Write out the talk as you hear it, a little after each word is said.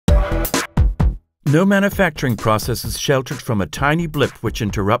No manufacturing process is sheltered from a tiny blip which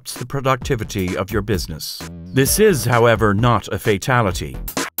interrupts the productivity of your business. This is, however, not a fatality.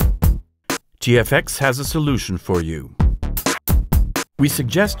 TFX has a solution for you. We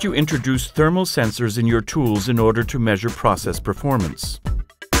suggest you introduce thermal sensors in your tools in order to measure process performance.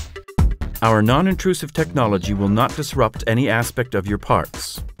 Our non-intrusive technology will not disrupt any aspect of your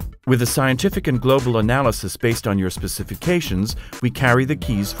parts. With a scientific and global analysis based on your specifications, we carry the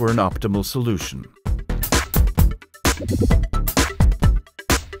keys for an optimal solution.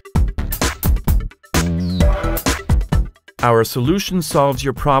 Our solution solves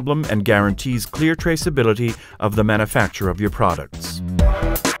your problem and guarantees clear traceability of the manufacture of your products.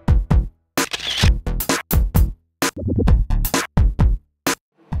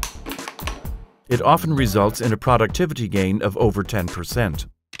 It often results in a productivity gain of over 10%.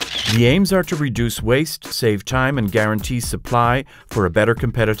 The aims are to reduce waste, save time, and guarantee supply for a better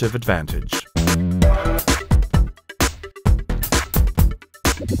competitive advantage.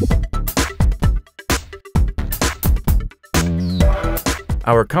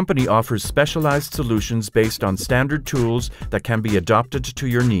 Our company offers specialized solutions based on standard tools that can be adapted to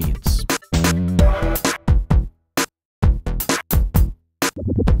your needs.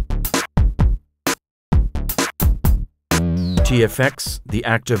 TFX, the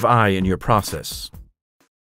active eye in your process.